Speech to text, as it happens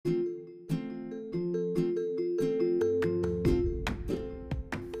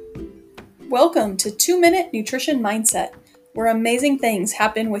Welcome to 2-Minute Nutrition Mindset, where amazing things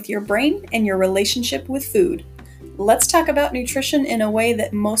happen with your brain and your relationship with food. Let's talk about nutrition in a way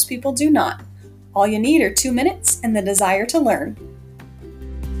that most people do not. All you need are 2 minutes and the desire to learn.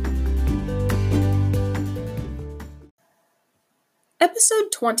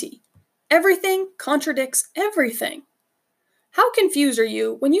 Episode 20. Everything contradicts everything. How confused are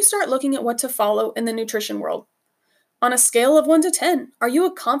you when you start looking at what to follow in the nutrition world? On a scale of 1 to 10, are you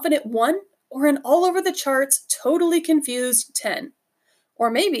a confident 1 or an all over the charts, totally confused 10? Or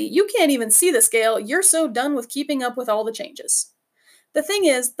maybe you can't even see the scale, you're so done with keeping up with all the changes. The thing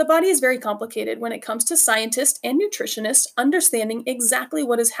is, the body is very complicated when it comes to scientists and nutritionists understanding exactly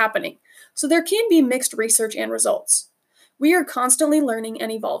what is happening, so there can be mixed research and results. We are constantly learning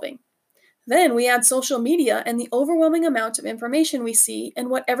and evolving. Then we add social media and the overwhelming amount of information we see and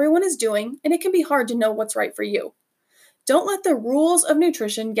what everyone is doing, and it can be hard to know what's right for you. Don't let the rules of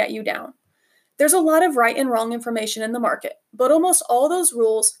nutrition get you down. There's a lot of right and wrong information in the market, but almost all those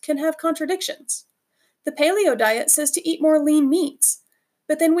rules can have contradictions. The paleo diet says to eat more lean meats,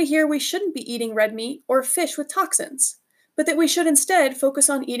 but then we hear we shouldn't be eating red meat or fish with toxins, but that we should instead focus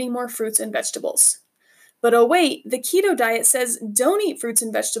on eating more fruits and vegetables. But oh wait, the keto diet says don't eat fruits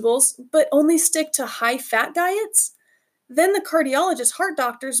and vegetables, but only stick to high-fat diets? Then the cardiologist heart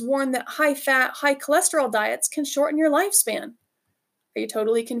doctors warn that high-fat, high-cholesterol diets can shorten your lifespan. Are you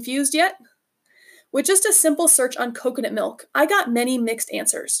totally confused yet? With just a simple search on coconut milk, I got many mixed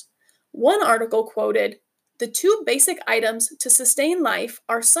answers. One article quoted, "The two basic items to sustain life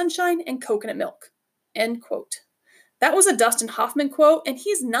are sunshine and coconut milk." End quote. That was a Dustin Hoffman quote, and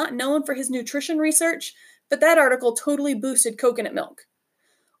he's not known for his nutrition research, but that article totally boosted coconut milk.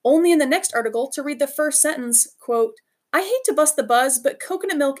 Only in the next article to read the first sentence, quote, "I hate to bust the buzz, but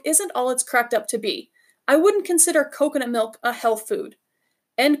coconut milk isn't all it's cracked up to be. I wouldn't consider coconut milk a health food."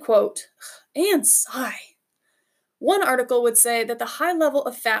 End quote. And sigh. One article would say that the high level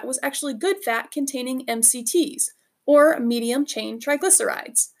of fat was actually good fat containing MCTs, or medium-chain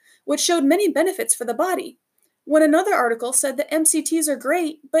triglycerides, which showed many benefits for the body. When another article said that MCTs are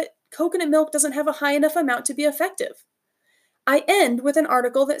great, but coconut milk doesn't have a high enough amount to be effective. I end with an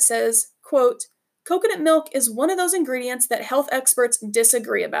article that says, quote, "Coconut milk is one of those ingredients that health experts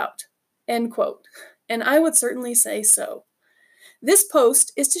disagree about." End quote. And I would certainly say so. This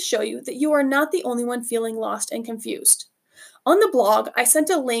post is to show you that you are not the only one feeling lost and confused. On the blog, I sent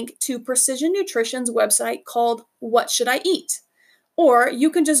a link to Precision Nutrition's website called What Should I Eat? Or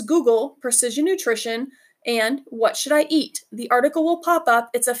you can just Google Precision Nutrition and What Should I Eat? The article will pop up.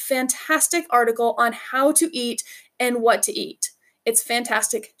 It's a fantastic article on how to eat and what to eat. It's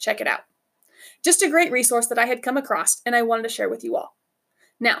fantastic. Check it out. Just a great resource that I had come across and I wanted to share with you all.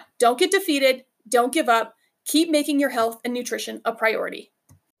 Now, don't get defeated. Don't give up. Keep making your health and nutrition a priority.